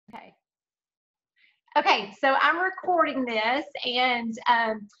Okay. Okay, so I'm recording this, and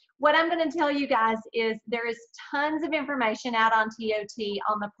what I'm going to tell you guys is there is tons of information out on TOT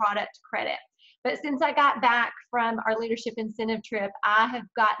on the product credit. But since I got back from our leadership incentive trip, I have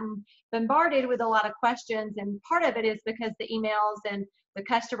gotten bombarded with a lot of questions, and part of it is because the emails and the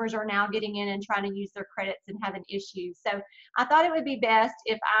customers are now getting in and trying to use their credits and having issues. So I thought it would be best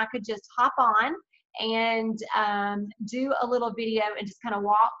if I could just hop on and do a little video and just kind of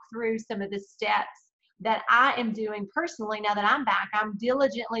walk through some of the steps that I am doing personally. Now that I'm back, I'm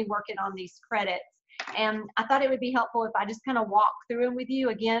diligently working on these credits. And I thought it would be helpful if I just kind of walk through them with you.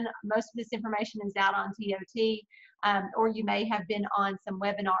 Again, most of this information is out on TOT, or you may have been on some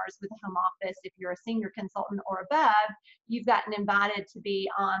webinars with the home office. If you're a senior consultant or above, you've gotten invited to be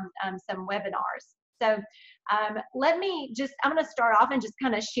on some webinars. So let me just, I'm going to start off and just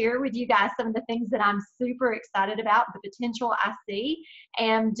kind of share with you guys some of the things that I'm super excited about, the potential I see,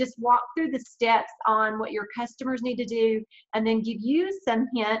 and just walk through the steps on what your customers need to do, and then give you some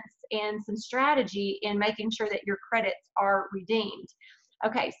hints and some strategy in making sure that your credits are redeemed.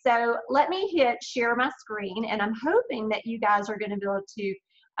 Okay, so let me hit share my screen, and I'm hoping that you guys are going to be able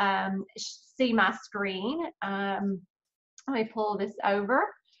to see my screen. Let me pull this over.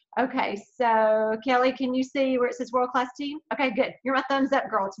 Okay, so Kelly, can you see where it says world-class team? Okay, good. You're my thumbs up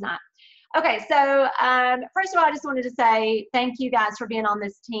girl tonight. Okay, so first of all, I just wanted to say thank you guys for being on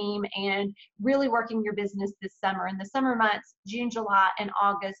this team and really working your business this summer. In the summer months, June, July, and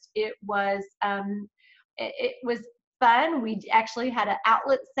August, it was fun. We actually had an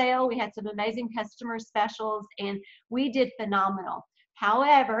outlet sale. We had some amazing customer specials, and we did phenomenal.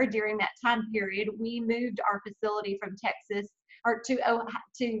 However, during that time period, we moved our facility from Texas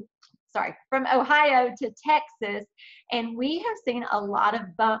from Ohio to Texas, and we have seen a lot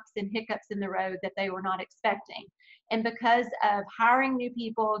of bumps and hiccups in the road that they were not expecting. And because of hiring new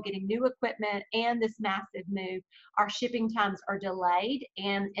people, getting new equipment, and this massive move, our shipping times are delayed.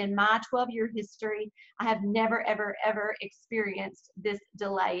 And in my 12-year history, I have never, ever, ever experienced this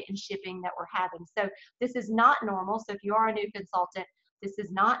delay in shipping that we're having. So this is not normal. So if you are a new consultant, this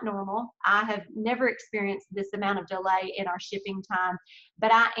is not normal. I have never experienced this amount of delay in our shipping time,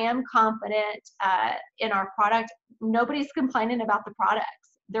 but I am confident in our product. Nobody's complaining about the products.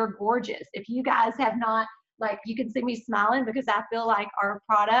 They're gorgeous. If you guys have not, like, you can see me smiling because I feel like our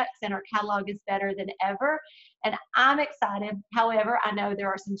products and our catalog is better than ever. And I'm excited. However, I know there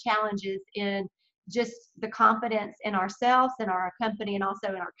are some challenges in just the confidence in ourselves and our company, and also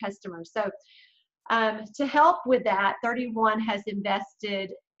in our customers. So to help with that, 31 has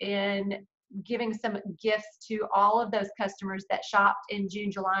invested in giving some gifts to all of those customers that shopped in June,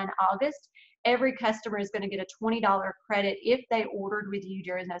 July, and August. Every customer is going to get a $20 credit if they ordered with you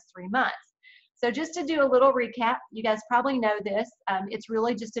during those 3 months. So just to do a little recap, you guys probably know this. It's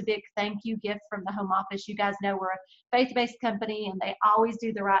really just a big thank you gift from the home office. You guys know we're a faith-based company, and they always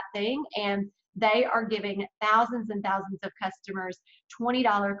do the right thing. And they are giving thousands and thousands of customers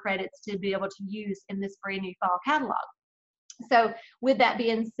 $20 credits to be able to use in this brand new fall catalog. So with that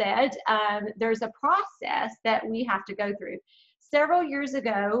being said, there's a process that we have to go through. Several years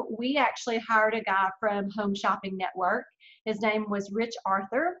ago, we actually hired a guy from Home Shopping Network. His name was Rich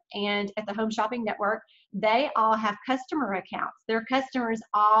Arthur, and at the Home Shopping Network, they all have customer accounts. Their customers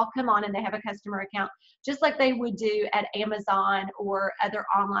all come on and they have a customer account, just like they would do at Amazon or other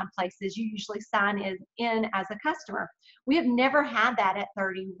online places. You usually sign in as a customer. We have never had that at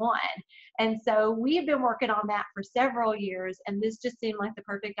 31. And so we've been working on that for several years, and this just seemed like the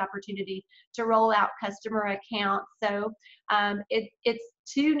perfect opportunity to roll out customer accounts. So it's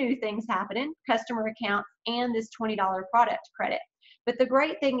two new things happening: customer accounts and this $20 product credit. But the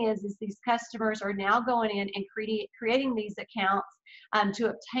great thing is these customers are now going in and creating these accounts to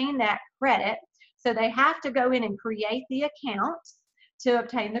obtain that credit. So they have to go in and create the account to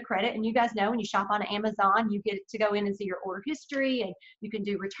obtain the credit. And you guys know when you shop on Amazon, you get to go in and see your order history, and you can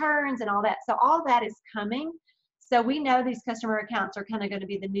do returns and all that. So all that is coming. So we know these customer accounts are kind of going to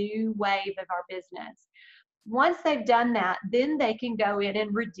be the new wave of our business. Once they've done that, then they can go in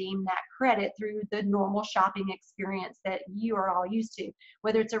and redeem that credit through the normal shopping experience that you are all used to,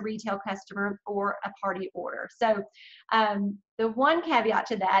 whether it's a retail customer or a party order. So the one caveat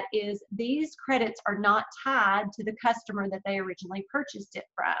to that is these credits are not tied to the customer that they originally purchased it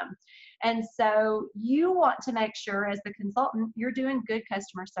from. And so you want to make sure as the consultant, you're doing good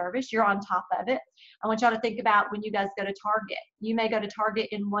customer service, you're on top of it. I want y'all to think about when you guys go to Target. You may go to Target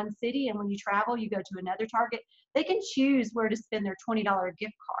in one city, and when you travel, you go to another Target. They can choose where to spend their $20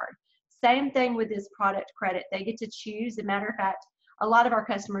 gift card. Same thing with this product credit. They get to choose. As a matter of fact, a lot of our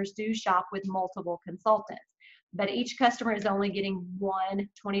customers do shop with multiple consultants. but each customer is only getting one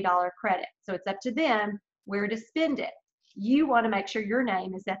 $20 credit. So it's up to them where to spend it. You want to make sure your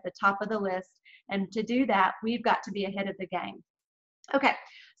name is at the top of the list. And to do that, we've got to be ahead of the game. Okay,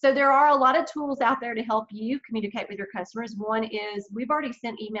 so there are a lot of tools out there to help you communicate with your customers. One is we've already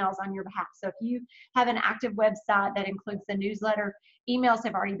sent emails on your behalf. So if you have an active website that includes the newsletter, emails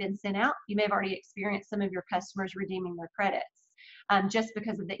have already been sent out. You may have already experienced some of your customers redeeming their credits just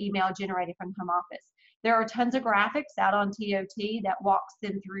because of the email generated from home office. There are tons of graphics out on TOT that walks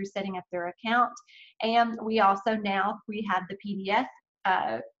them through setting up their account. And we also we have the PDF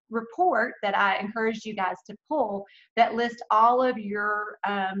report that I encouraged you guys to pull that lists all of your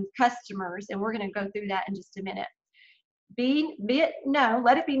customers, and we're going to go through that in just a minute.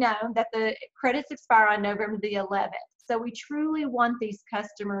 Let it be known that the credits expire on November the 11th. So we truly want these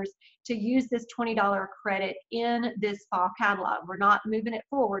customers to use this $20 credit in this fall catalog. We're not moving it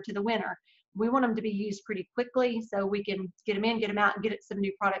forward to the winter. We want them to be used pretty quickly so we can get them in, get them out, and get some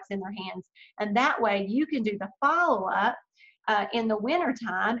new products in their hands. And that way you can do the follow-up in the winter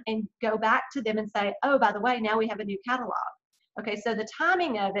time and go back to them and say, oh, by the way, now we have a new catalog. Okay, so the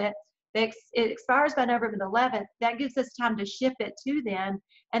timing of it, it expires by November the 11th. That gives us time to ship it to them.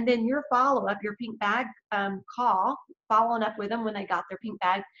 And then your follow-up, your pink bag call, following up with them when they got their pink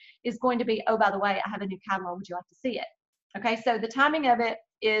bag, is going to be, oh, by the way, I have a new catalog. Would you like to see it? Okay, so the timing of it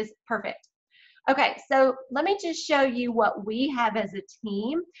is perfect. Okay, so let me just show you what we have as a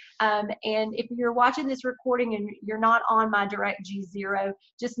team. And if you're watching this recording and you're not on my Direct G0,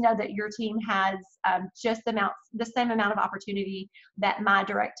 just know that your team has just the same amount of opportunity that my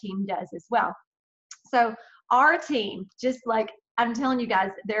direct team does as well. So our team, just like I'm telling you guys,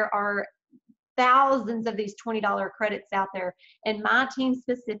 there are thousands of these $20 credits out there, and my team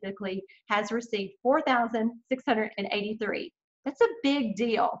specifically has received 4,683. That's a big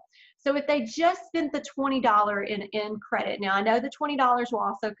deal. So if they just spent the $20 in credit, now I know the $20 will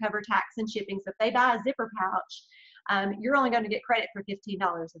also cover tax and shipping, so if they buy a zipper pouch, you're only going to get credit for $15,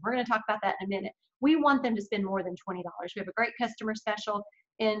 and we're going to talk about that in a minute. We want them to spend more than $20. We have a great customer special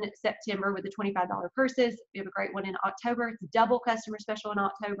in September with the $25 purses. We have a great one in October. It's a double customer special in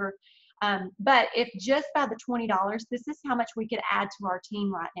October. But if just by the $20, this is how much we could add to our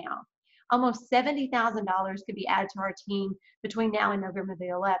team right now. Almost $70,000 could be added to our team between now and November the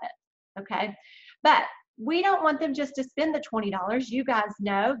 11th. Okay, but we don't want them just to spend the $20. You guys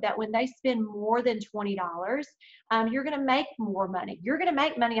know that when they spend more than $20, you're going to make more money. You're going to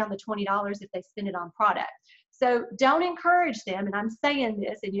make money on the $20 if they spend it on product. So don't encourage them, and I'm saying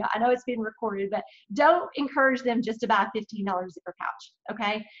this, and I know it's being recorded, but don't encourage them just to buy a $15 zipper pouch,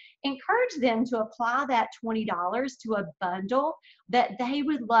 okay? Encourage them to apply that $20 to a bundle that they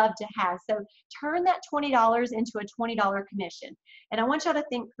would love to have. So turn that $20 into a $20 commission. And I want y'all to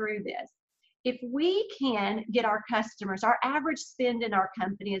think through this. If we can get our customers, our average spend in our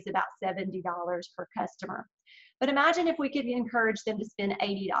company is about $70 per customer. But imagine if we could encourage them to spend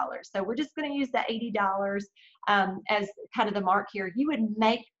 $80. So we're just going to use that $80 as kind of the mark here. You would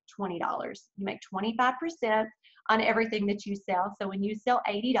make $20. You make 25% on everything that you sell. So when you sell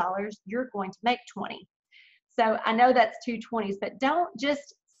 $80, you're going to make 20. So I know that's two 20s, but don't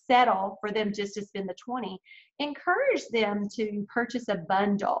just settle for them just to spend the 20. Encourage them to purchase a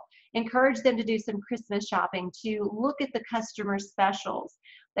bundle. Encourage them to do some Christmas shopping, to look at the customer specials.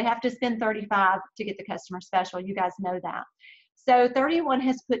 They have to spend $35 to get the customer special. You guys know that. So 31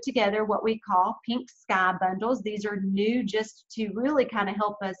 has put together what we call Pink Sky bundles. These are new just to really kind of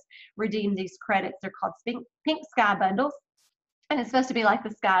help us redeem these credits. They're called Pink Sky bundles. And it's supposed to be like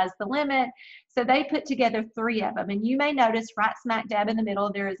the sky's the limit. So they put together 3 of them. And you may notice right smack dab in the middle,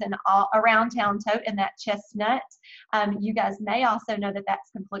 there is an around town tote in that chestnut. You guys may also know that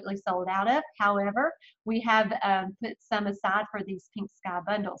that's completely sold out of. However, we have put some aside for these Pink Sky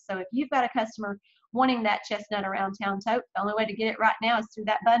bundles. So if you've got a customer wanting that chestnut around town tote, the only way to get it right now is through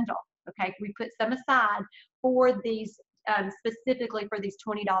that bundle. Okay, we put some aside for these, specifically for these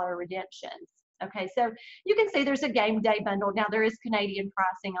 $20 redemptions. Okay, so you can see there's a game day bundle. Now there is Canadian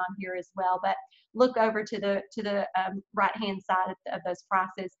pricing on here as well, but look over to the right-hand side of those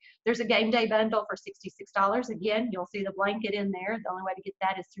prices. There's a game day bundle for $66. Again, you'll see the blanket in there. The only way to get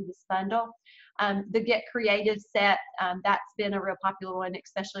that is through this bundle. The Get Creative set, that's been a real popular one,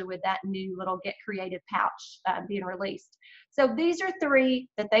 especially with that new little Get Creative pouch being released. So these are 3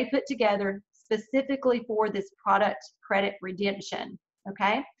 that they put together specifically for this product credit redemption,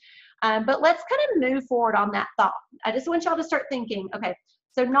 okay? But let's kind of move forward on that thought. I just want y'all to start thinking, okay,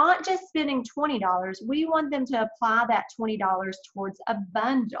 So not just spending $20, we want them to apply that $20 towards a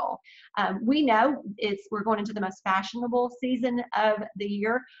bundle. We know we're going into the most fashionable season of the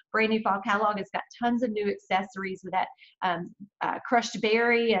year. Brand new fall catalog has got tons of new accessories with that crushed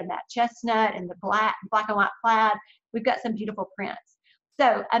berry and that chestnut and the black and white plaid. We've got some beautiful prints.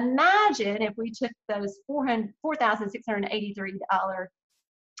 So imagine if we took those $4,683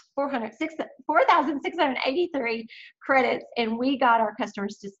 4,683 credits, and we got our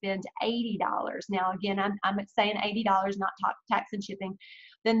customers to spend $80. Now, again, I'm saying $80, not tax and shipping.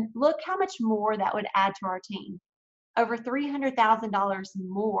 Then look how much more that would add to our team. Over $300,000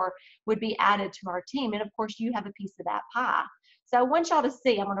 more would be added to our team. And of course, you have a piece of that pie. So I want y'all to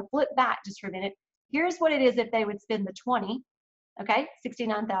see, I'm going to flip back just for a minute. Here's what it is if they would spend the 20, okay,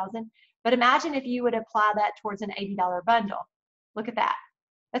 69,000. But imagine if you would apply that towards an $80 bundle. Look at that.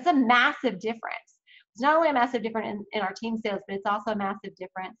 That's a massive difference. It's not only a massive difference in our team sales, but it's also a massive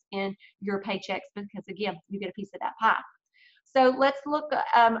difference in your paychecks because, again, you get a piece of that pie. So let's look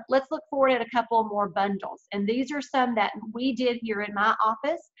forward at a couple more bundles. And these are some that we did here in my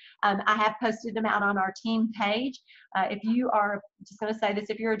office. I have posted them out on our team page. If you are, just going to say this,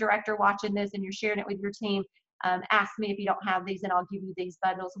 if you're a director watching this and you're sharing it with your team, ask me if you don't have these and I'll give you these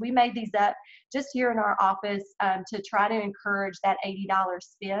bundles. We made these up just here in our office to try to encourage that $80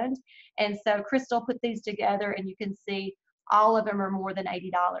 spend. And so Crystal put these together and you can see all of them are more than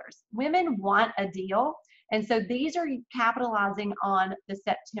 $80. Women want a deal. And so these are capitalizing on the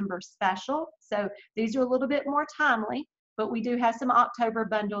September special. So these are a little bit more timely, but we do have some October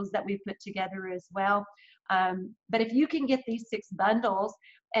bundles that we put together as well. But if you can get these 6 bundles,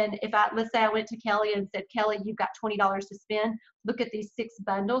 and if let's say I went to Kelly and said, Kelly, you've got $20 to spend, look at these 6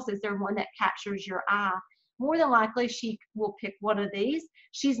 bundles. Is there one that captures your eye? More than likely, she will pick one of these.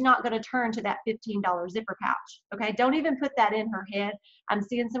 She's not going to turn to that $15 zipper pouch. Okay, don't even put that in her head. I'm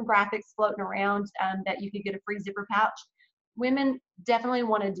seeing some graphics floating around that you could get a free zipper pouch. Women definitely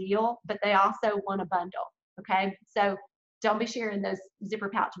want a deal, but they also want a bundle. Okay, so don't be sharing those zipper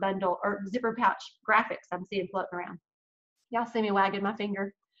pouch bundle or zipper pouch graphics I'm seeing floating around. Y'all see me wagging my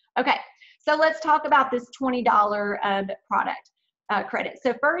finger? Okay, so let's talk about this $20 product credit.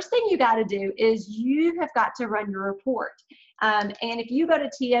 So first thing you got to do is you have got to run your report. And if you go to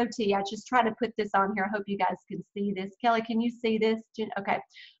TOT, I just try to put this on here. I hope you guys can see this. Kelly, can you see this? Okay.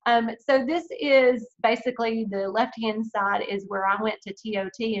 So this is basically the left-hand side is where I went to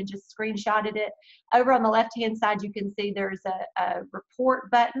TOT and just screenshotted it. Over on the left-hand side, you can see there's a report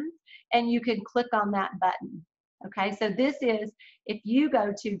button, and you can click on that button. Okay, so this is, if you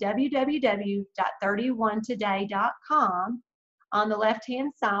go to www.31today.com, on the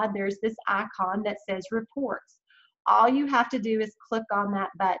left-hand side, there's this icon that says reports. All you have to do is click on that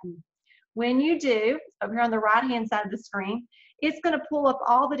button. When you do, over here on the right-hand side of the screen, it's going to pull up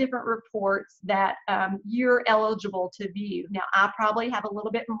all the different reports that you're eligible to view. Now, I probably have a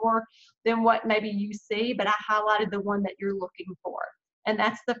little bit more than what maybe you see, but I highlighted the one that you're looking for, and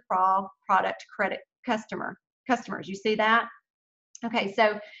that's the FRA product credit customers. You see that? Okay,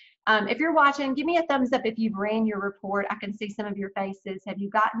 so if you're watching, give me a thumbs up if you've ran your report. I can see some of your faces. Have you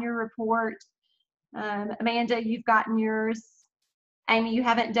gotten your report? Amanda, you've gotten yours. Amy, you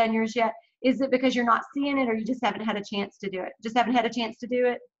haven't done yours yet. Is it because you're not seeing it, or you just haven't had a chance to do it? Just haven't had a chance to do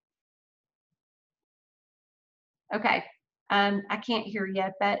it? Okay, I can't hear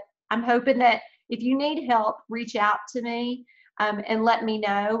yet, but I'm hoping that if you need help, reach out to me and let me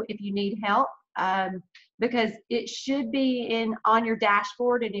know if you need help. Because it should be on your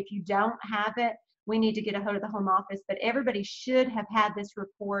dashboard, and if you don't have it, we need to get a hold of the home office, but everybody should have had this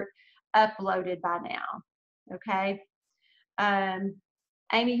report uploaded by now. Okay,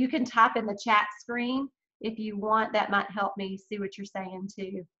 Amy, you can type in the chat screen if you want. That might help me see what you're saying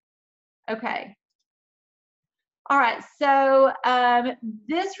too. Okay. All right, so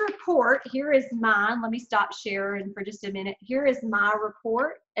this report, here is mine. Let me stop sharing for just a minute. Here is my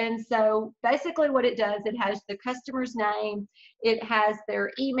report. And so basically what it does, it has the customer's name, it has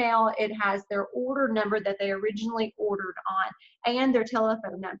their email, it has their order number that they originally ordered on, and their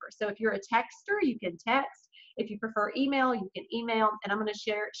telephone number. So if you're a texter, you can text. If you prefer email, you can email, and I'm going to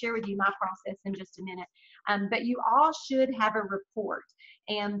share with you my process in just a minute. But you all should have a report,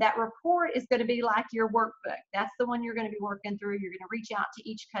 and that report is going to be like your workbook. That's the one you're going to be working through. You're going to reach out to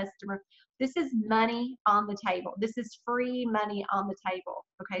each customer. This is money on the table. This is free money on the table.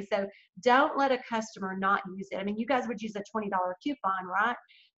 Okay, so don't let a customer not use it. I mean, you guys would use a $20 coupon, right?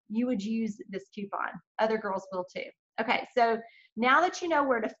 You would use this coupon. Other girls will too. Okay, so now that you know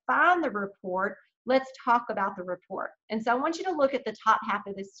where to find the report, let's talk about the report. And so I want you to look at the top half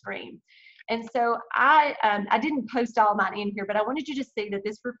of this screen. And so I didn't post all mine in here, but I wanted you to see that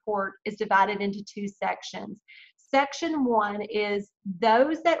this report is divided into two sections. Section 1 is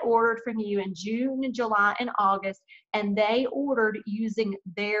those that ordered from you in June and July and August, and they ordered using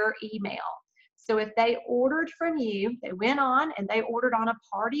their email. So if they ordered from you, they went on and they ordered on a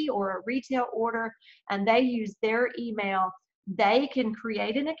party or a retail order, and they used their email, they can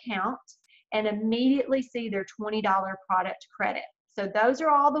create an account and immediately see their $20 product credit. So those are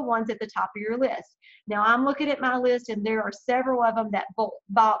all the ones at the top of your list. Now I'm looking at my list, and there are several of them that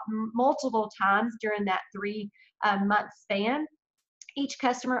bought multiple times during that 3-month span. Each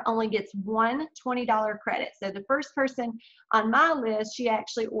customer only gets one $20 credit. So the first person on my list, she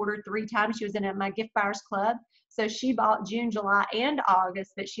actually ordered 3 times. She was in my gift buyers club. So she bought June, July, and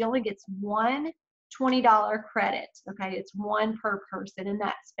August, but she only gets one $20 credit. Okay, it's one per person, and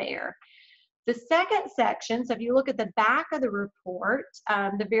that's fair. The second section, so if you look at the back of the report,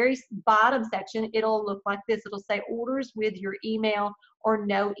 the very bottom section, it'll look like this. It'll say orders with your email or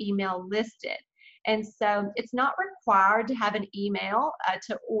no email listed. And so it's not required to have an email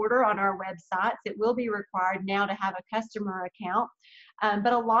to order on our websites. It will be required now to have a customer account.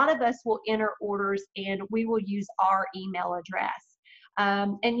 But a lot of us will enter orders and we will use our email address.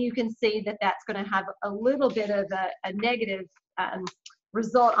 And you can see that that's going to have a little bit of a negative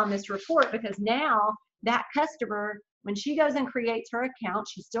result on this report, because now that customer, when she goes and creates her account,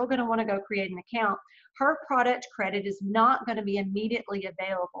 she's still going to want to go create an account. Her product credit is not going to be immediately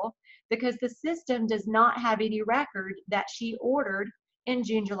available because the system does not have any record that she ordered in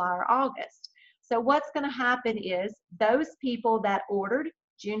June, July, or August. So what's going to happen is those people that ordered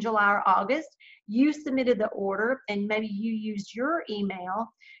June, July, or August, you submitted the order and maybe you used your email,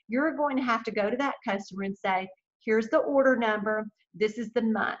 you're going to have to go to that customer and say, here's the order number, this is the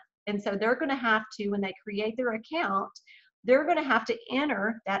month. And so they're going to have to, when they create their account, they're going to have to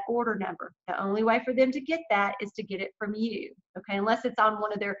enter that order number. The only way for them to get that is to get it from you, okay? Unless it's on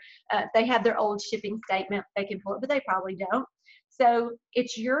one of their, they have their old shipping statement, they can pull it, but they probably don't. So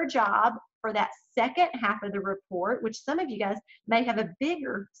it's your job for that second half of the report, which some of you guys may have a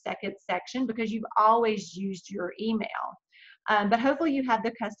bigger second section because you've always used your email. But hopefully you have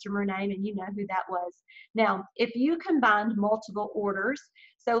the customer name and you know who that was. Now, if you combined multiple orders,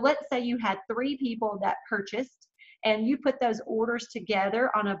 so let's say you had 3 people that purchased and you put those orders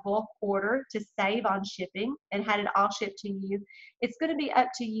together on a bulk order to save on shipping and had it all shipped to you, it's going to be up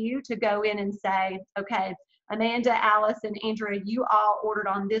to you to go in and say, okay, Amanda, Alice, and Andrea, you all ordered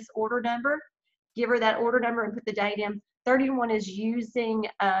on this order number. Give her that order number and put the date in. 31 is using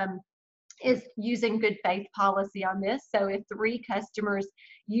good faith policy on this. So if 3 customers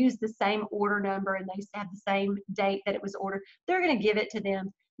use the same order number and they have the same date that it was ordered, they're going to give it to them.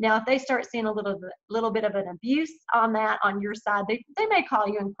 Now, if they start seeing a little bit of an abuse on that on your side, they may call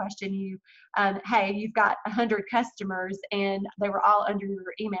you and question you. Hey, you've got 100 customers and they were all under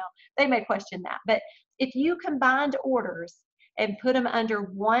your email. They may question that. But if you combined orders and put them under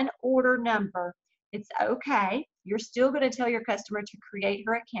one order number, it's okay. You're still going to tell your customer to create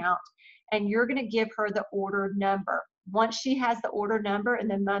her account, and you're going to give her the order number. Once she has the order number and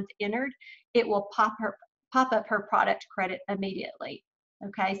the month entered, it will pop up her product credit immediately.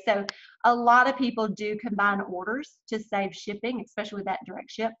 Okay, so a lot of people do combine orders to save shipping, especially with that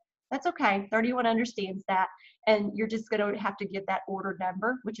direct ship. That's okay. 31 understands that, and you're just going to have to give that order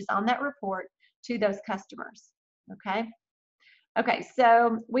number, which is on that report, to those customers. Okay. Okay,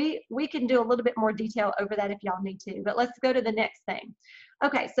 so we can do a little bit more detail over that if y'all need to, but let's go to the next thing.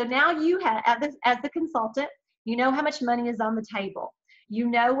 Okay, so now you have, as the consultant, you know how much money is on the table.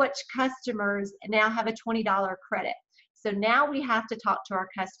 You know which customers now have a $20 credit. So now we have to talk to our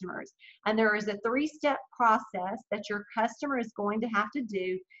customers. And there is a 3-step process that your customer is going to have to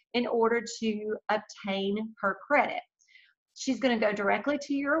do in order to obtain her credit. She's going to go directly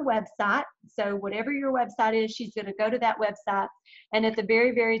to your website. So whatever your website is, she's going to go to that website. And at the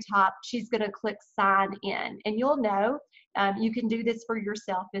very, very top, she's going to click sign in. And you'll know, you can do this for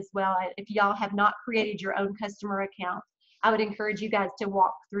yourself as well. If y'all have not created your own customer account, I would encourage you guys to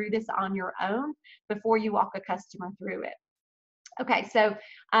walk through this on your own before you walk a customer through it. Okay, so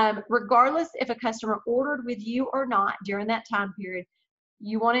regardless if a customer ordered with you or not during that time period,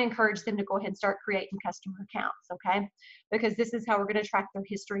 you want to encourage them to go ahead and start creating customer accounts, okay? Because this is how we're going to track their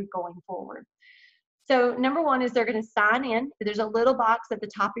history going forward. So number 1 is they're going to sign in. There's a little box at the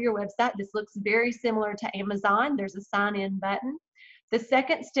top of your website. This looks very similar to Amazon. There's a sign in button. The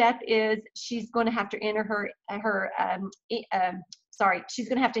second step is she's going to have to enter she's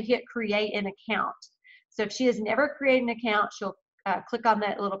going to have to hit create an account. So if she has never created an account, she'll click on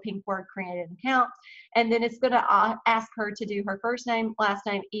that little pink word, create an account, and then it's going to ask her to do her first name, last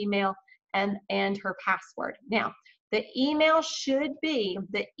name, email, and her password. Now, the email should be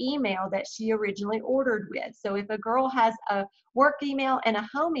the email that she originally ordered with. So if a girl has a work email and a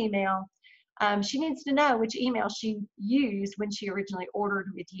home email, she needs to know which email she used when she originally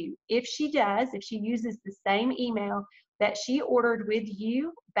ordered with you. If she does, if she uses the same email that she ordered with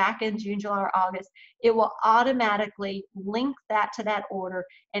you back in June, July, or August, it will automatically link that to that order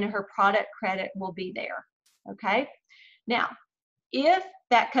and her product credit will be there. Okay? Now, if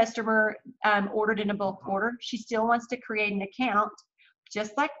that customer ordered in a bulk order, she still wants to create an account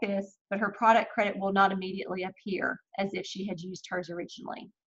just like this, but her product credit will not immediately appear as if she had used hers originally.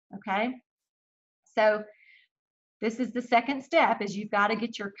 Okay? So this is the second step, is you've got to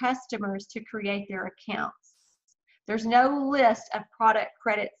get your customers to create their accounts. There's no list of product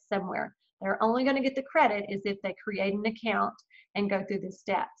credits somewhere. They're only going to get the credit is if they create an account and go through these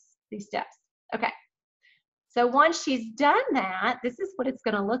steps. Okay. So once she's done that, this is what it's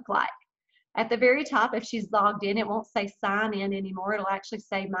going to look like. At the very top, if she's logged in, it won't say sign in anymore. It'll actually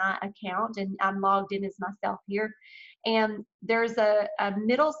say my account, and I'm logged in as myself here. And there's a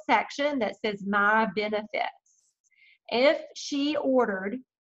middle section that says my benefits. If she ordered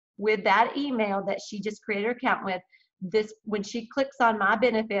with that email that she just created her account with, this, when she clicks on my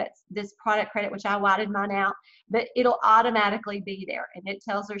benefits, this product credit, which I whited mine out, but it'll automatically be there. And it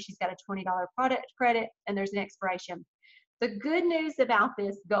tells her she's got a $20 product credit and there's an expiration. The good news about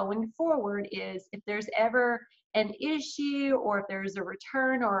this going forward is if there's ever an issue or if there's a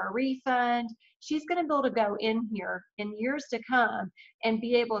return or a refund, she's going to be able to go in here in years to come and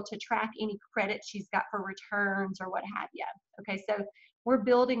be able to track any credit she's got for returns or what have you. Okay, so we're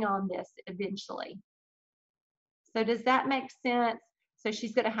building on this eventually. So does that make sense? So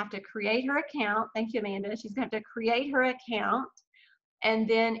she's going to have to create her account. Thank you, Amanda. She's going to have to create her account. And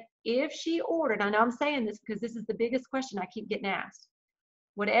then if she ordered, I know I'm saying this because this is the biggest question I keep getting asked.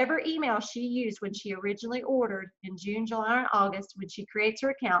 Whatever email she used when she originally ordered in June, July, or August, when she creates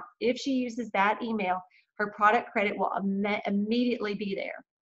her account, if she uses that email, her product credit will immediately be there.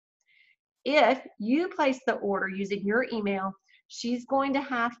 If you place the order using your email, she's going to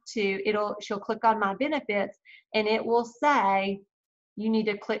have to, she'll click on my benefits and it will say, you need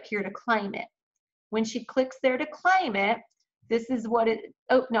to click here to claim it. When she clicks there to claim it, this is what it,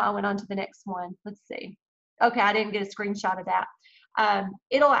 oh no, I went on to the next one. Let's see. Okay, I didn't get a screenshot of that.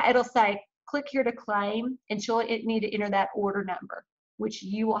 It'll say, click here to claim, and she'll need to enter that order number, which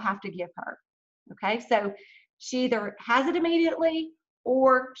you will have to give her. Okay, so she either has it immediately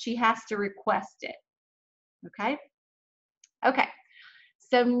or she has to request it. Okay. Okay.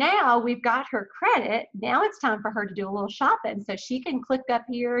 So now we've got her credit. Now it's time for her to do a little shopping. So she can click up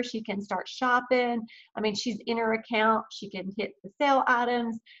here. She can start shopping. I mean, she's in her account. She can hit the sale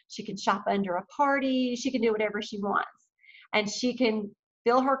items. She can shop under a party. She can do whatever she wants. And she can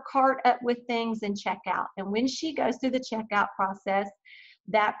fill her cart up with things and check out. And when she goes through the checkout process,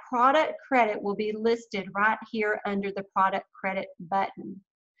 that product credit will be listed right here under the product credit button.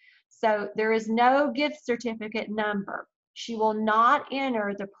 So there is no gift certificate number. She will not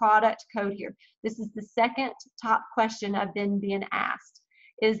enter the product code here. This is the second top question I've been being asked,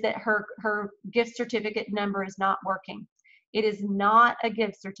 is that her gift certificate number is not working. It is not a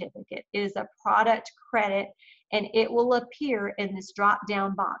gift certificate. It is a product credit, and it will appear in this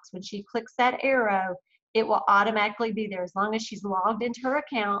drop-down box. When she clicks that arrow, it will automatically be there. As long as she's logged into her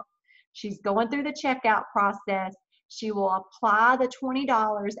account, she's going through the checkout process, she will apply the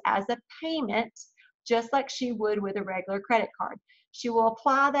 $20 as a payment, just like she would with a regular credit card. She will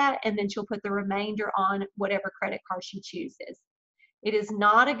apply that, and then she'll put the remainder on whatever credit card she chooses. It is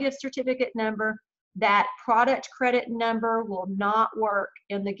not a gift certificate number. That product credit number will not work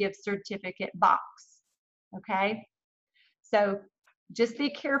in the gift certificate box. Okay? So just be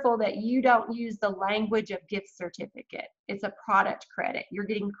careful that you don't use the language of gift certificate. It's a product credit. You're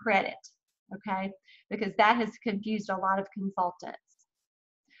getting credit. Okay? Because that has confused a lot of consultants.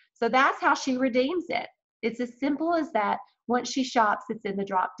 So that's how she redeems it. It's as simple as that. Once she shops, it's in the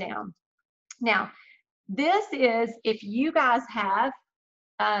drop down. Now, this is if you guys have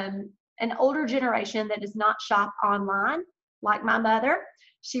an older generation that does not shop online, like my mother.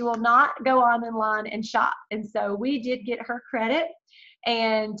 She will not go online and shop. And so we did get her credit.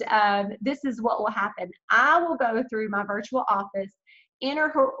 And this is what will happen. I will go through my virtual office, enter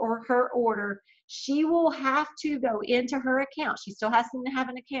her order. She will have to go into her account. She still has to have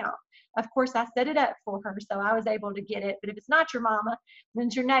an account. Of course, I set it up for her, so I was able to get it. But if it's not your mama, then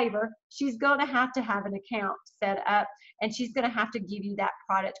it's your neighbor. She's going to have an account set up, and she's going to have to give you that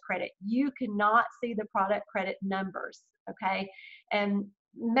product credit. You cannot see the product credit numbers, okay? And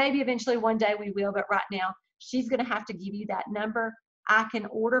maybe eventually one day we will, but right now, she's going to have to give you that number. I can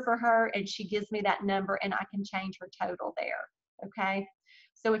order for her and she gives me that number and I can change her total there. Okay.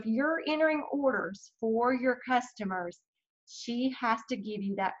 So if you're entering orders for your customers, she has to give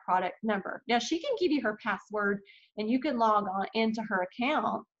you that product number. Now she can give you her password and you can log on into her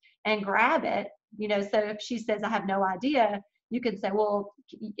account and grab it. You know, so if she says, I have no idea, you can say, well,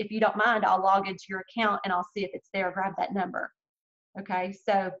 if you don't mind, I'll log into your account and I'll see if it's there, grab that number. Okay,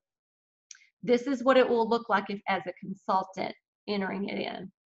 so this is what it will look like if as a consultant entering it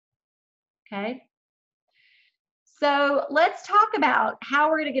in. Okay. So let's talk about how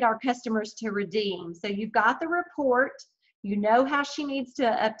we're going to get our customers to redeem. So you've got the report, you know how she needs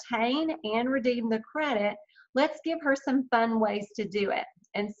to obtain and redeem the credit. Let's give her some fun ways to do it.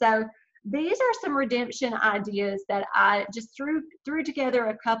 And so these are some redemption ideas that I just threw together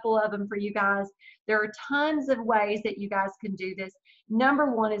a couple of them for you guys. There are tons of ways that you guys can do this.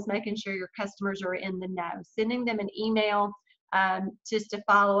 Number one is making sure your customers are in the know, sending them an email just to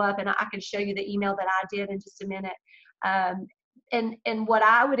follow up, and I can show you the email that I did in just a minute. And what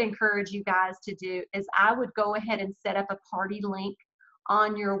I would encourage you guys to do is I would go ahead and set up a party link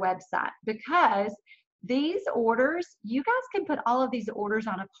on your website, because these orders, you guys can put all of these orders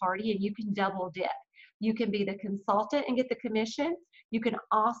on a party and you can double dip. You can be the consultant and get the commission. You can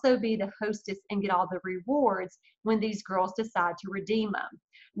also be the hostess and get all the rewards when these girls decide to redeem them.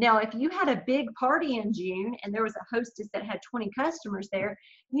 Now, if you had a big party in June and there was a hostess that had 20 customers there,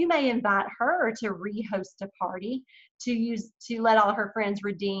 you may invite her to re-host a party to let all her friends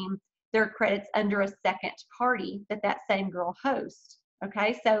redeem their credits under a second party that same girl hosts.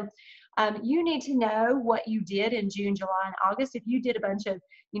 Okay, so you need to know what you did in June, July, and August. If you did a bunch of,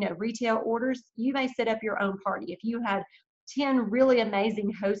 retail orders, you may set up your own party. If you had 10 really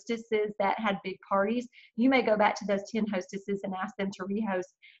amazing hostesses that had big parties, you may go back to those 10 hostesses and ask them to rehost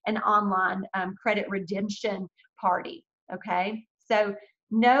an online credit redemption party. Okay, so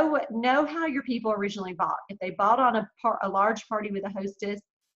know how your people originally bought. If they bought on a large party with a hostess,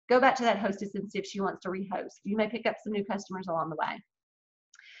 go back to that hostess and see if she wants to rehost. You may pick up some new customers along the way.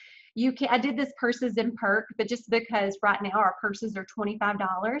 I did this purses and perk, but just because right now our purses are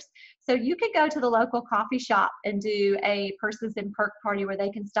 $25. So you could go to the local coffee shop and do a purses and perk party where they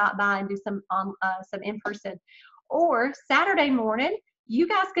can stop by and do some in-person. Or Saturday morning, you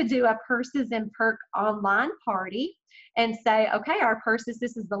guys could do a purses and perk online party and say, okay, our purses,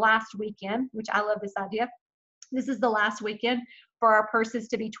 this is the last weekend, which I love this idea. This is the last weekend for our purses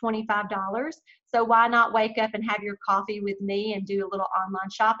to be $25. So why not wake up and have your coffee with me and do a little online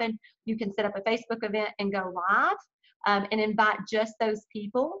shopping? You can set up a Facebook event and go live and invite just those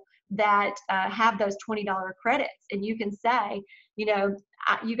people that have those $20 credits. And you can say,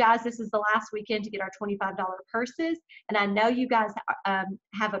 you guys, this is the last weekend to get our $25 purses. And I know you guys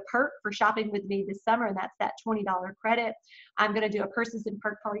have a perk for shopping with me this summer, and that's that $20 credit. I'm going to do a purses and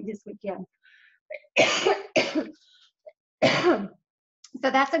perk party this weekend. So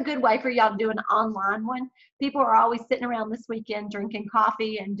that's a good way for y'all to do an online one. People are always sitting around this weekend drinking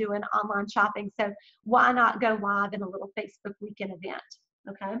coffee and doing online shopping. So why not go live in a little Facebook weekend event?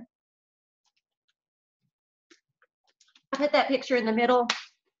 Okay. I put that picture in the middle.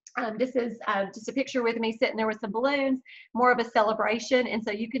 This is just a picture with me sitting there with some balloons, more of a celebration. And so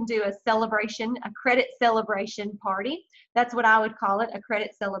you can do a celebration, a credit celebration party. That's what I would call it, a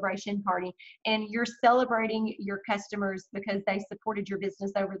credit celebration party. And you're celebrating your customers because they supported your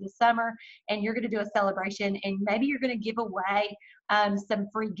business over the summer, and you're going to do a celebration, and maybe you're going to give away some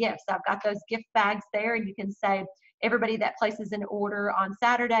free gifts. I've got those gift bags there, and you can say, everybody that places an order on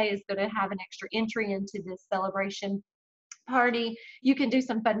Saturday is going to have an extra entry into this celebration party. You can do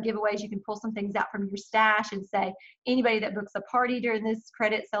some fun giveaways. You can pull some things out from your stash and say, anybody that books a party during this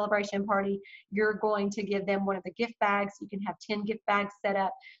credit celebration party, you're going to give them one of the gift bags. You can have 10 gift bags set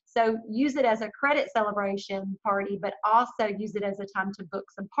up. So use it as a credit celebration party, but also use it as a time to book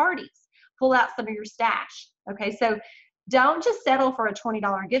some parties. Pull out some of your stash. Okay, so don't just settle for a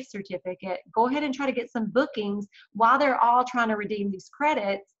 $20 gift certificate. Go ahead and try to get some bookings while they're all trying to redeem these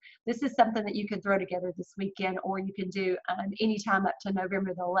credits. This is something that you can throw together this weekend, or you can do anytime up to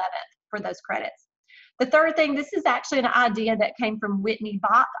November the 11th for those credits. The third thing, this is actually an idea that came from Whitney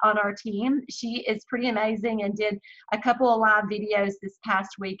Bott on our team. She is pretty amazing and did a couple of live videos this past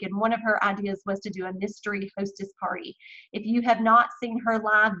week. And one of her ideas was to do a mystery hostess party. If you have not seen her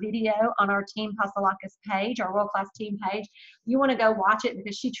live video on our Team Pasalakis page, our World Class Team page, you want to go watch it,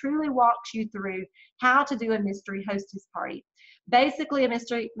 because she truly walks you through how to do a mystery hostess party. Basically, a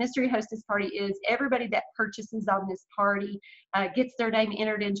mystery hostess party is everybody that purchases on this party gets their name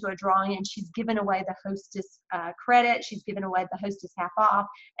entered into a drawing, and she's giving away the hostess credit. She's giving away the hostess half off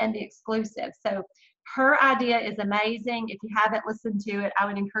and the exclusive. So her idea is amazing. If you haven't listened to it, I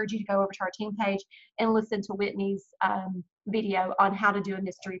would encourage you to go over to our team page and listen to Whitney's video on how to do a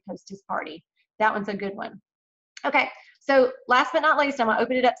mystery hostess party. That one's a good one. Okay, so last but not least, I'm going to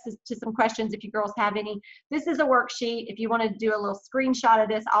open it up to some questions if you girls have any. This is a worksheet. If you want to do a little screenshot of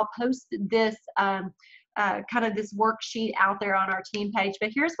this, I'll post this kind of this worksheet out there on our team page.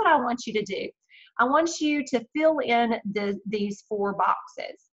 But here's what I want you to do. I want you to fill in these 4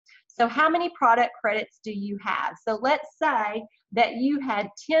 boxes. So how many product credits do you have? So let's say that you had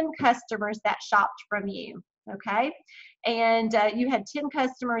 10 customers that shopped from you, okay? And you had 10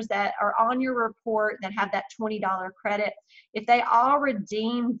 customers that are on your report that have that $20 credit. If they all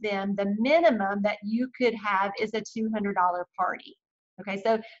redeem them, the minimum that you could have is a $200 party. Okay,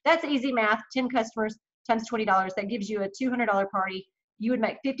 so that's easy math. 10 customers times $20, that gives you a $200 party. You would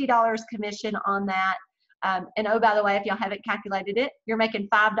make $50 commission on that. And oh, by the way, if y'all haven't calculated it, you're making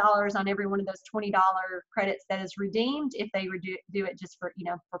 $5 on every one of those $20 credits that is redeemed if they do it just for,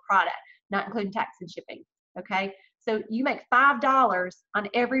 for product, not including tax and shipping. Okay, so you make $5 on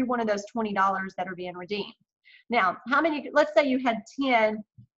every one of those $20 that are being redeemed. Now, how many? Let's say you had 10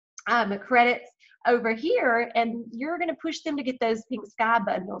 credits over here, and you're going to push them to get those pink sky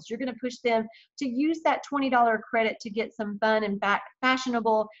bundles. You're going to push them to use that $20 credit to get some fun and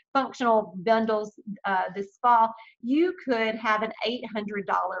fashionable, functional bundles this fall. You could have an $800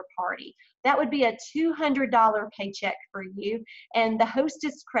 party. That would be a $200 paycheck for you. And the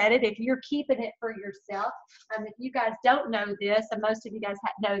hostess credit, if you're keeping it for yourself, if you guys don't know this, and most of you guys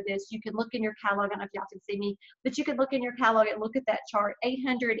know this, you can look in your catalog. I don't know if y'all can see me, but you can look in your catalog and look at that chart.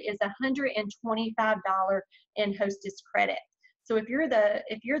 800 is $125 in hostess credit. So if you're the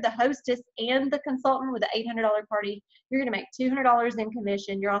hostess and the consultant with the $800 party, you're going to make $200 in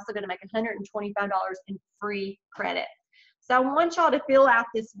commission. You're also going to make $125 in free credit. So I want y'all to fill out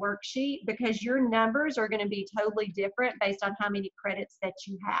this worksheet because your numbers are going to be totally different based on how many credits that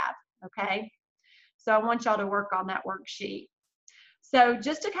you have, okay? So I want y'all to work on that worksheet. So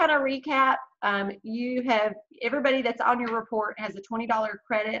just to kind of recap, you have everybody that's on your report has a $20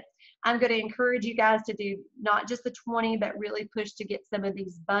 credit. I'm going to encourage you guys to do not just the 20, but really push to get some of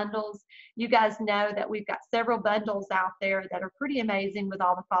these bundles. You guys know that we've got several bundles out there that are pretty amazing with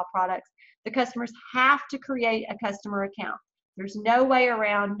all the fall products. The customers have to create a customer account. There's no way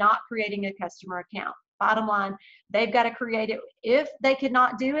around not creating a customer account. Bottom line, they've got to create it. If they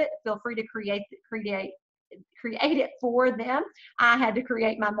cannot do it, feel free to create it for them. I had to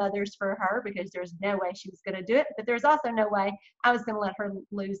create my mother's for her because there's no way she was going to do it, but there's also no way I was going to let her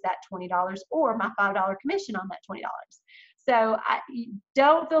lose that $20 or my $5 commission on that $20. So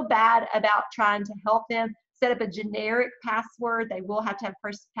don't feel bad about trying to help them. Set up a generic password. They will have to have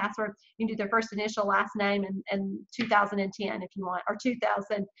first password. You can do their first initial, last name, and 2010 if you want, or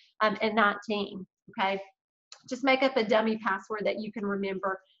 2019, okay? Just make up a dummy password that you can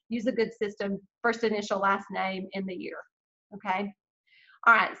remember. Use a good system, first initial, last name, and the year, okay?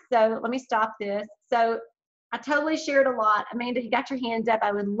 All right, so let me stop this. So I totally shared a lot. Amanda, you got your hand up.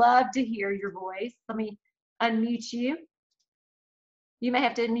 I would love to hear your voice. Let me unmute you. You may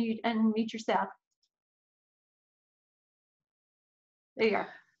have to unmute yourself. There you are.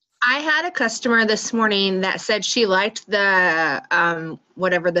 I had a customer this morning that said she liked the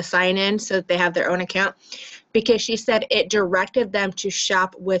whatever the sign in so that they have their own account because she said it directed them to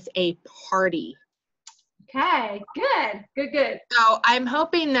shop with a party. Okay, good. So I'm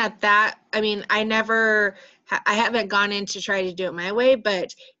hoping that I mean, I haven't gone in to try to do it my way,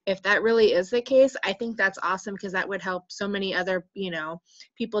 but if that really is the case, I think that's awesome because that would help so many other,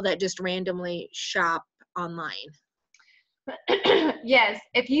 people that just randomly shop online. Yes,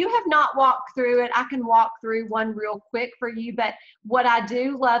 if you have not walked through it, I can walk through one real quick for you. But what I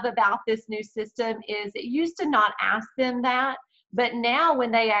do love about this new system is it used to not ask them that, but now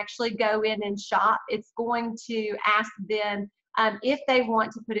when they actually go in and shop, it's going to ask them if they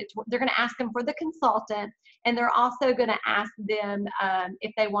want to put it, they're going to ask them for the consultant, and they're also going to ask them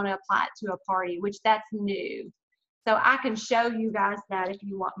if they want to apply it to a party, which that's new. So I can show you guys that if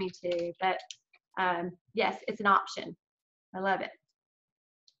you want me to, but yes, it's an option. I love it.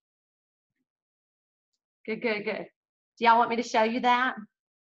 Good. Do y'all want me to show you that?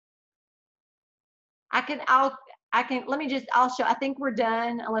 I'll show, I think we're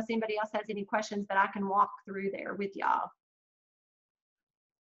done unless anybody else has any questions, but I can walk through there with y'all.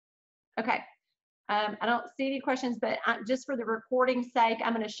 Okay, I don't see any questions, but just for the recording's sake,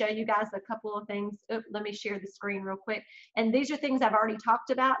 I'm going to show you guys a couple of things. Let me share the screen real quick. And these are things I've already talked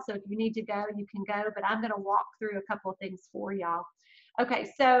about. So if you need to go, you can go, but I'm going to walk through a couple of things for y'all.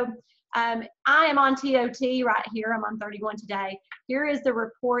 Okay, so I am on TOT right here. I'm on 31 today. Here is the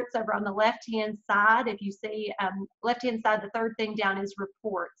reports over on the left-hand side. If you see left-hand side, the third thing down is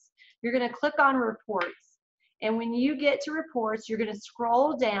reports. You're going to click on reports. And when you get to reports, you're going to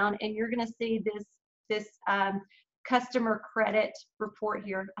scroll down and you're going to see this customer credit report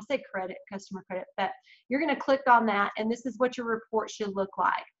here. I say credit, customer credit, but you're going to click on that, and this is what your report should look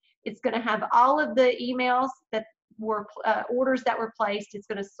like. It's going to have all of the emails that were orders that were placed. It's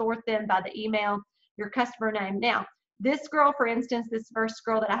going to sort them by the email, your customer name. Now, this girl, for instance, this first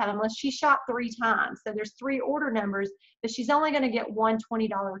girl that I have on the list, she shopped 3 times. So there's 3 order numbers, but she's only going to get one $20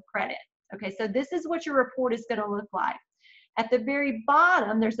 credit. Okay, so this is what your report is going to look like. At the very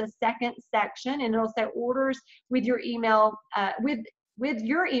bottom, there's a second section, and it'll say orders with your email, with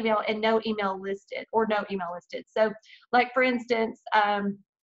your email and no email listed, or no email listed. So, like for instance,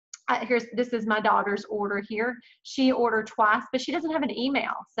 this is my daughter's order here. She ordered twice, but she doesn't have an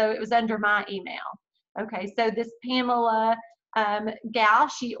email, so it was under my email. Okay, so this Pamela gal,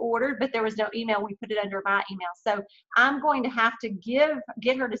 she ordered, but there was no email. We put it under my email. So I'm going to have to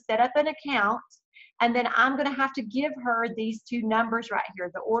get her to set up an account. And then I'm going to have to give her these 2 numbers right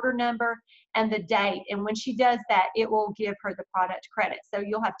here, the order number and the date. And when she does that, it will give her the product credit. So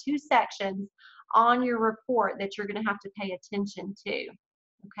you'll have 2 sections on your report that you're going to have to pay attention to.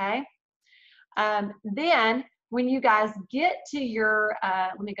 Okay. Then when you guys get to your,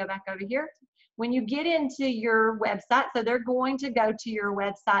 let me go back over here. When you get into your website, so they're going to go to your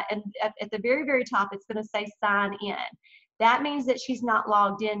website, and at the very, very top, it's going to say sign in. That means that she's not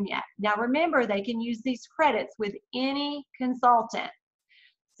logged in yet. Now remember, they can use these credits with any consultant.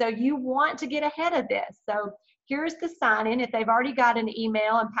 So you want to get ahead of this. So here's the sign in. If they've already got an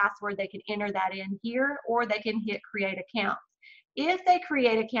email and password, they can enter that in here, or they can hit create account. If they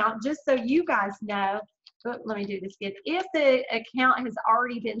create account, just so you guys know, let me do this again. If the account has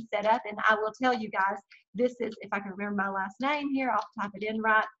already been set up, and I will tell you guys, this is, if I can remember my last name here, I'll type it in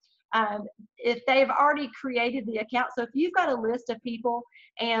right. If they've already created the account, so if you've got a list of people,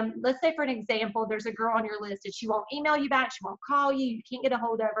 and let's say for an example, there's a girl on your list and she won't email you back, she won't call you, you can't get a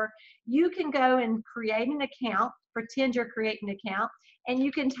hold of her, you can go and create an account, pretend you're creating an account, and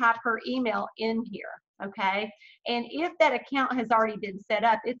you can type her email in here, okay? And if that account has already been set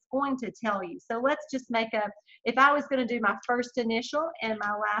up, it's going to tell you. So let's just make a, if I was going to do my first initial and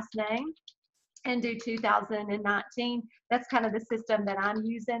my last name and do 2019, that's kind of the system that I'm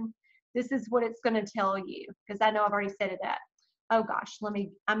using. This is what it's going to tell you, because I know I've already set it up. Oh gosh,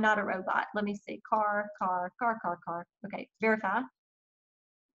 I'm not a robot. Let me see, car. Okay, verify.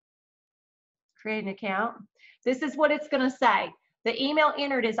 Create an account. This is what it's going to say. The email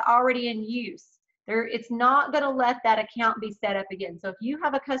entered is already in use. It's not going to let that account be set up again. So if you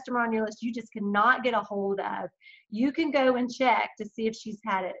have a customer on your list you just cannot get a hold of, you can go and check to see if she's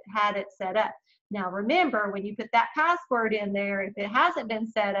had it set up. Now remember, when you put that password in there, if it hasn't been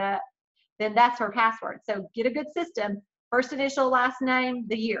set up, then that's her password. So get a good system. First initial, last name,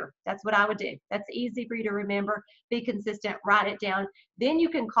 the year. That's what I would do. That's easy for you to remember. Be consistent, write it down. Then you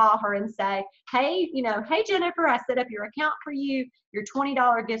can call her and say, hey, hey Jennifer, I set up your account for you. Your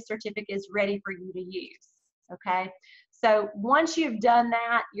 $20 gift certificate is ready for you to use. Okay. So once you've done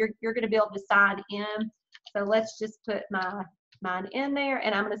that, you're going to be able to sign in. So let's just put mine in there,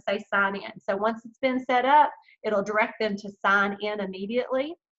 and I'm going to say sign in. So once it's been set up, it'll direct them to sign in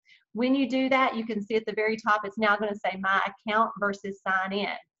immediately. When you do that, you can see at the very top, it's now going to say my account versus sign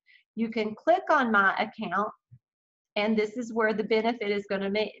in. You can click on my account, and this is where the benefit is going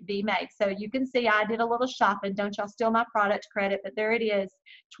to be made. So you can see I did a little shopping. Don't y'all steal my product credit, but there it is,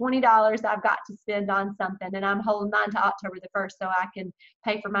 $20 I've got to spend on something, and I'm holding mine to October the 1st so I can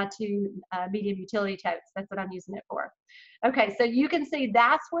pay for my 2 medium utility totes. That's what I'm using it for. Okay, so you can see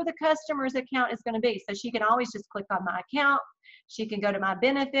that's where the customer's account is going to be. So she can always just click on my account. She can go to my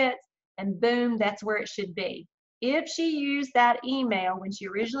benefits, and boom, that's where it should be. If she used that email when she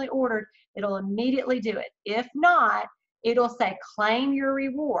originally ordered, it'll immediately do it. If not, it'll say claim your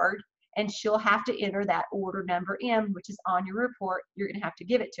reward, and she'll have to enter that order number in, which is on your report. You're going to have to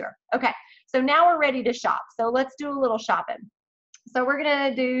give it to her. Okay, so now we're ready to shop. So let's do a little shopping. So we're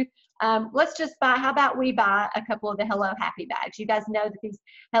going to do, let's just buy, how about we buy a couple of the Hello Happy bags. You guys know that these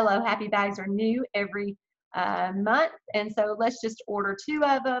Hello Happy bags are new every month, and so let's just order 2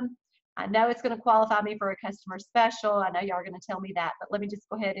 of them. I know it's going to qualify me for a customer special. I know y'all are going to tell me that, but let me just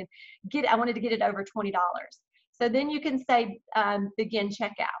go ahead and I wanted to get it over $20. So then you can say begin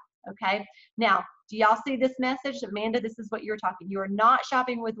checkout. Okay. Now, do y'all see this message? Amanda, this is what you're talking. You are not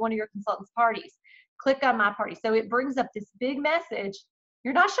shopping with one of your consultant's parties. Click on my party. So it brings up this big message.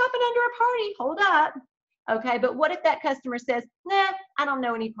 You're not shopping under a party. Hold up. Okay. But what if that customer says, nah, I don't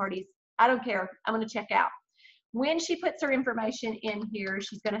know any parties. I don't care. I'm going to check out. When she puts her information in here,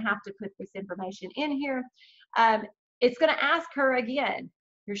 she's going to have to put this information in here. It's going to ask her again,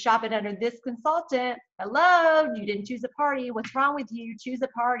 you're shopping under this consultant. Hello, you didn't choose a party. What's wrong with you? Choose a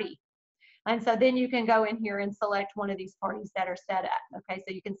party. And so then you can go in here and select one of these parties that are set up. Okay,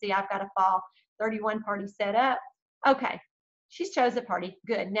 so you can see I've got a fall 31 party set up. Okay, she's chose a party.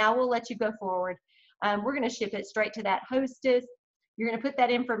 Good. Now we'll let you go forward. We're going to ship it straight to that hostess. You're going to put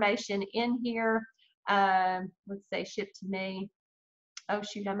that information in here. Let's say ship to me. Oh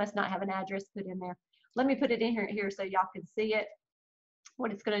shoot, I must not have an address put in there. Let me put it in here so y'all can see it,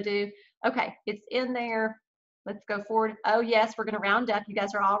 what it's going to do. Okay, it's in there. Let's go forward. Oh yes, we're going to round up. You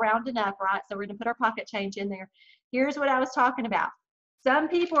guys are all rounding up, right? So we're going to put our pocket change in there. Here's what I was talking about. Some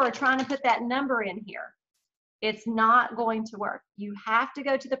people are trying to put that number in here. It's not going to work. You have to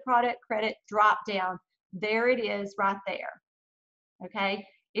go to the product credit drop down. There it is right there. Okay,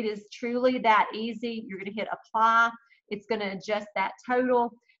 it is truly that easy. You're going to hit apply. It's going to adjust that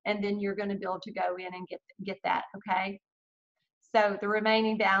total, and then you're going to be able to go in and get that. Okay, so the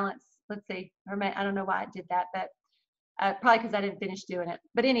remaining balance, let's see, I don't know why I did that, but probably because I didn't finish doing it.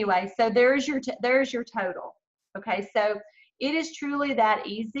 But anyway, so there's your total. Okay, so it is truly that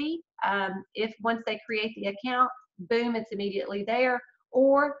easy. If once they create the account, boom, it's immediately there,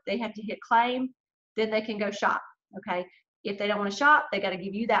 or they have to hit claim, then they can go shop. Okay, if they don't want to shop, they got to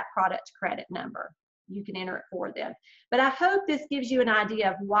give you that product credit number. You can enter it for them. But I hope this gives you an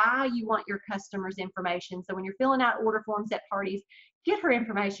idea of why you want your customers' information. So when you're filling out order forms at parties, get her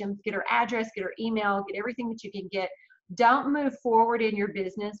information, get her address, get her email, get everything that you can get. Don't move forward in your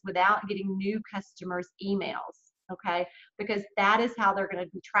business without getting new customers' emails, okay? Because that is how they're going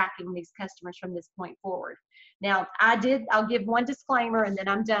to be tracking these customers from this point forward. Now, I'll give one disclaimer and then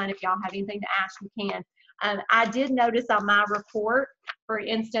I'm done. If y'all have anything to ask, you can. I did notice on my report, for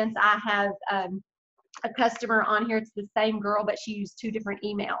instance, I have a customer on here. It's the same girl, but she used 2 different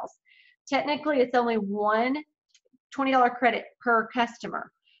emails. Technically, it's only one $20 credit per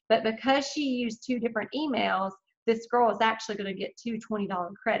customer, but because she used 2 different emails, this girl is actually going to get 2 $20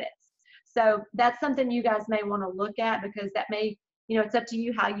 credits. So that's something you guys may want to look at, because that may, it's up to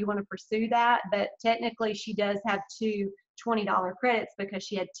you how you want to pursue that, but technically she does have 2 $20 credits because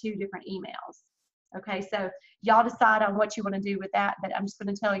she had 2 different emails. Okay, so y'all decide on what you want to do with that, but I'm just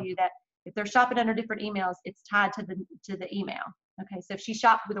going to tell you that if they're shopping under different emails, it's tied to the email. Okay, so if she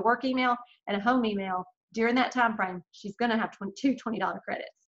shopped with a work email and a home email during that time frame, she's going to have 2 $20 credits.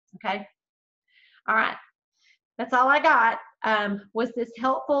 Okay, all right, that's all I got. Was this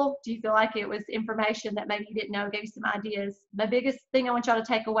helpful? Do you feel like it was information that maybe you didn't know, gave you some ideas? The biggest thing I want y'all to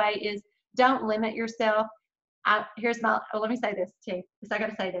take away is don't limit yourself. Let me say this too, because I got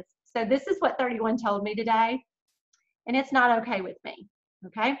to say this. So this is what 31 told me today, and it's not okay with me.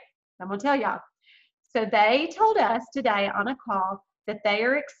 Okay, I'm gonna tell y'all. So they told us today on a call that they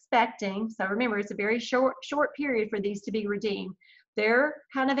are expecting, so remember it's a very short period for these to be redeemed. They're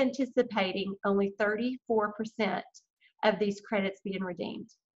kind of anticipating only 34% of these credits being redeemed.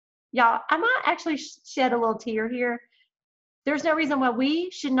 Y'all, I might actually shed a little tear here. There's no reason why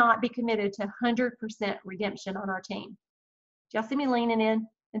we should not be committed to 100% redemption on our team. Do y'all see me leaning in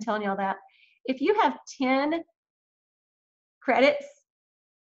and telling y'all that? If you have 10 credits,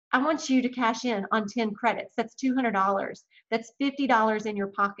 I want you to cash in on 10 credits. That's $200. That's $50 in your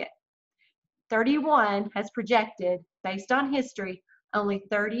pocket. 31 has projected, based on history, only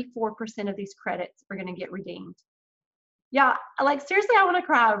 34% of these credits are going to get redeemed. Yeah, like seriously, I want to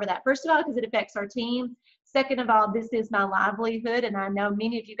cry over that. First of all, because it affects our team. Second of all, this is my livelihood, and I know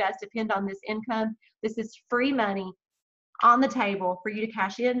many of you guys depend on this income. This is free money on the table for you to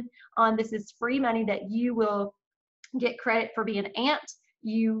cash in on. This is free money that you will get credit for being an aunt.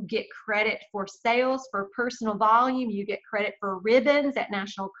 You get credit for sales, for personal volume. You get credit for ribbons at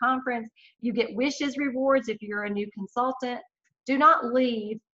national conference. You get wishes rewards if you're a new consultant. Do not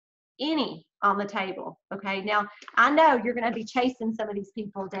leave any on the table. Okay, now I know you're going to be chasing some of these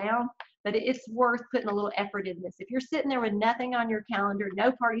people down, but it's worth putting a little effort in this. If you're sitting there with nothing on your calendar,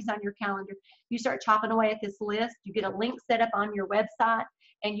 no parties on your calendar, you start chopping away at this list. You get a link set up on your website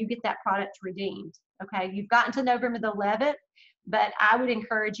and you get that product redeemed. Okay, you've gotten to November the 11th, but I would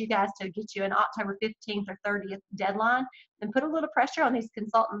encourage you guys to get you an October 15th or 30th deadline and put a little pressure on these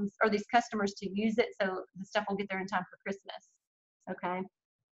consultants or these customers to use it so the stuff will get there in time for Christmas. Okay,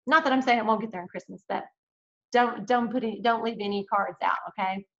 not that I'm saying it won't get there in Christmas, but don't leave any cards out.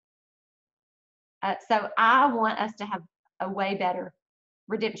 Okay, So I want us to have a way better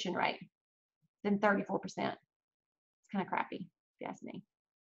redemption rate than 34%. It's kind of crappy, if you ask me.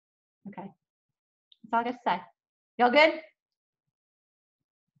 Okay, that's all I got to say. Y'all good?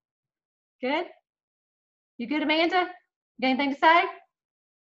 Good? You good, Amanda? You got anything to say?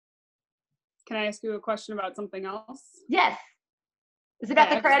 Can I ask you a question about something else? Yes. Is it about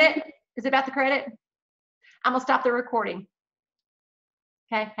the credit? Is it about the credit? I'm gonna stop the recording.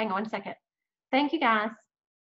 Okay, hang on 1 second. Thank you, guys.